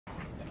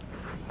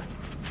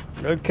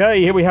Okay,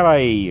 here we have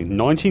a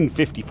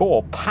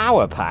 1954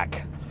 Power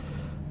Pack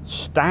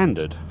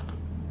Standard.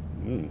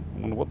 I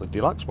wonder what the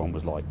deluxe one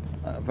was like.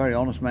 Very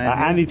honest man.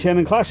 Andy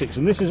Tiernan Classics,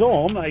 and this is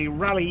on a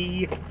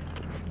Rally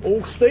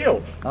all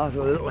steel. Oh,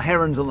 so the little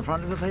herons on the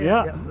front, is it?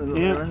 Yeah, yep, the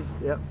little herons.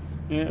 Yep.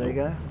 Yeah. There you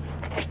go.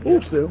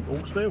 All steel.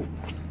 All steel.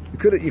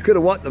 You could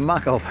have wiped the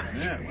muck off.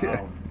 Yeah, wow.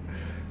 Yeah.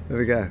 There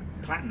we go.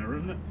 Platina,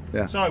 isn't it?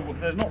 Yeah. So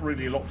there's not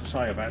really a lot to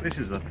say about this.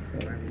 Is the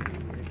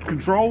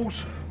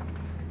controls,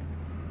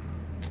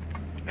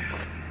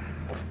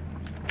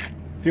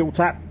 fuel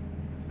tap,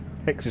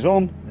 hex is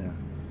on. Yeah.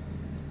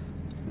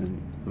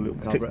 And a little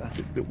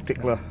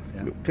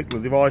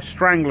tickler device,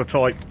 strangler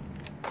type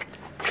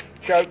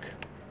choke.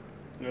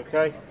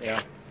 Okay.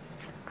 Yeah.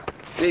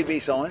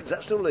 DB signs.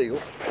 That's still legal.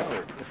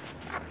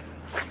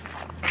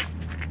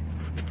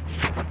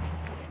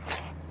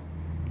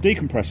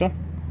 Decompressor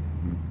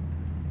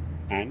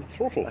and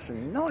throttle. That's a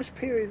nice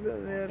period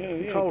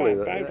control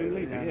lever.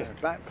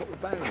 Back put the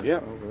bones. Yeah.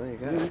 Oh, there you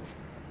go.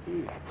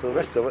 So the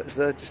rest of it is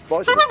just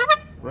bicycle.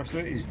 The rest of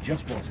it is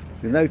just bicycle.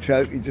 There's no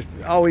choke. You just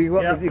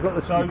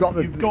you've got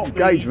the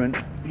engagement.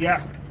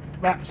 Yeah,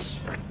 that's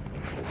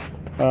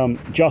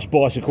just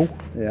bicycle.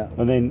 Yeah.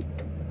 And then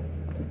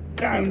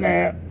down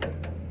there,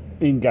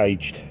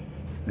 engaged.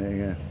 There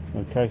you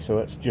go. Okay, so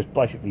that's just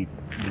basically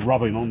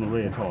rubbing on the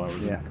rear tyre.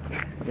 Yeah.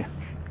 Yeah.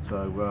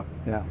 So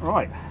yeah.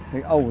 Right.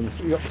 Oh, you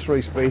got the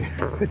 3-speed.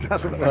 It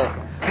doesn't work.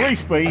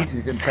 3-speed.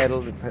 You can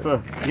pedal.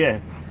 For, yeah.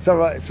 So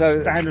right.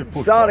 So standard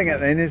push starting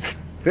button. it then is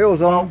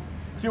fuel's on.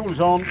 Fuel is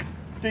on.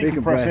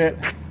 Decompress it.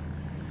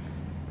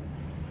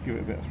 Give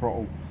it a bit of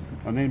throttle,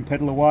 and then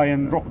pedal away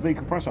and drop the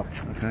decompressor.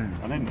 Okay.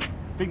 And then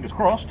fingers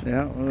crossed.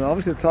 Yeah. Well,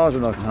 obviously the tyres are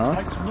nice and hard.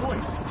 Makes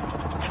noise.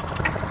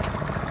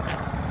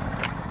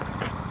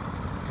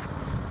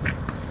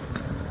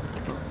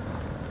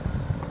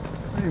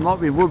 He might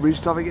be in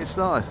Woodbridge to have it get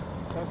started.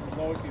 Doesn't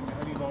like him, it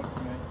only likes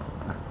me.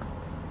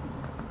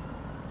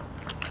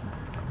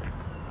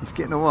 He's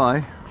getting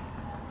away.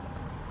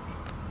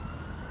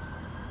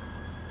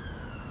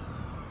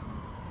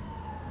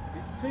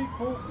 It's too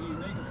portly, you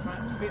need a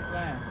flat fit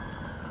there.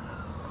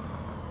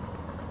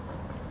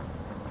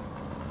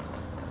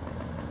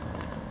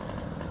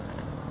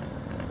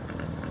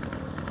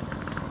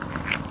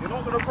 You're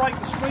not going to break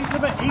the speed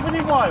limit, even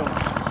in Wales.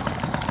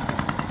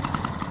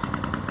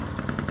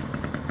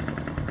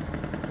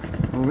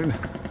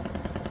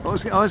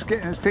 I was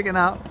picking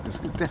up. It's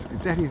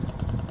definitely.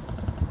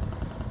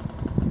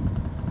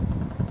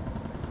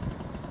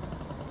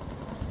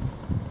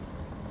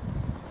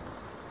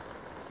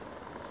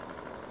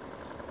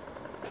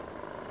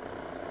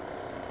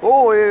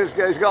 Oh, he's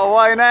got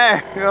away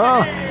now.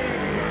 Oh.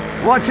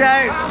 Watch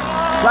out!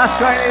 Plus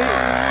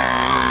 20.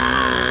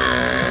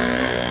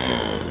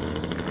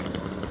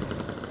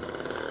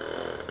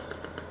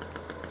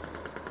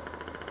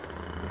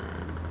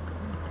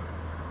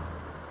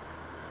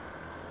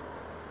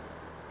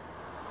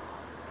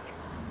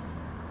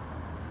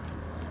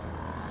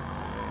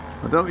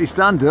 I don't be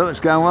stunned to it, it's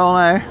going well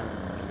now.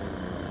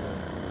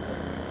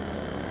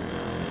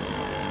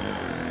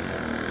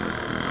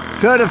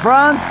 Tour de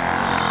France.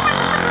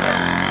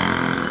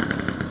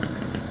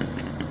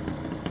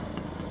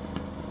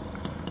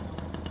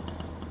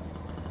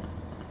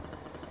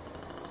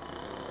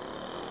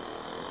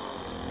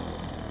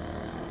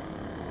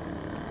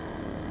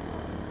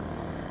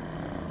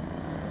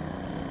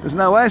 There's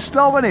nowhere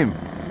stopping him.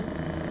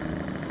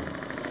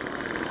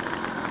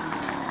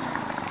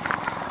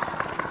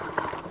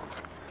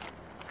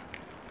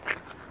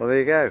 Well, there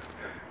you go.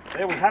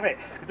 There we have it.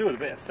 Could do with a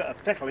bit of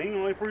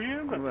fettling, I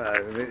presume, but Well,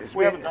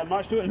 we haven't done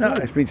much to it. No,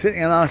 it's been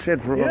sitting in our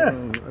shed for a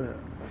while.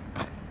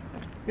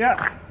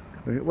 Yeah.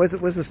 Where's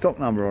the stock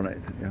number on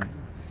it? Yeah.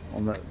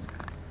 On that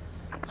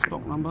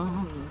Stock number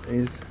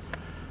is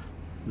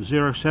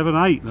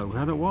 078. No, we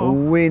had it while.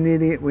 we're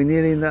nearly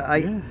in the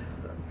 8. Yeah.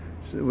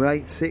 So we're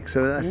 8.6,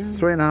 so that's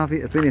 3.5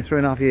 years. It's been here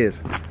 3.5 years.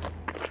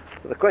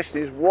 So the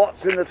question is,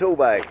 what's in the tool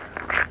bag?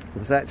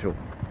 The satchel.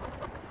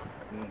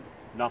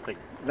 Nothing.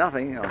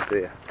 Nothing. Oh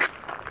dear.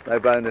 No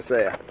bonus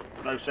there.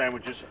 No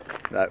sandwiches.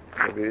 No.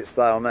 Maybe it's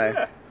stay on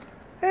there.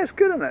 Yeah, it's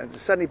good, isn't it?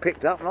 Just suddenly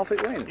picked up and off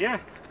it went. Yeah.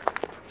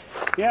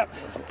 Yep.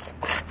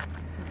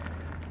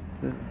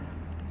 This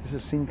is a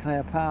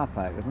Sinclair Power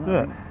Pack, isn't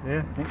it? Yeah.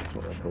 I think that's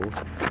what they're called.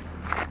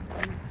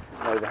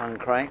 Overhung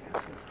crank.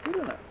 It's good,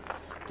 isn't it?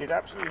 Did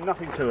absolutely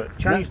nothing to it.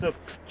 Changed the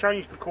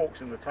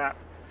corks in the tap.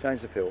 Change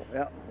the fuel.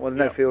 Yeah. Well,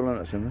 there's no fuel in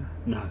it, isn't there?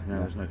 No,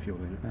 there's no fuel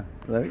in it. Yeah.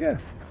 There we go.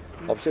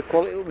 Obviously a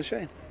quality little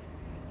machine.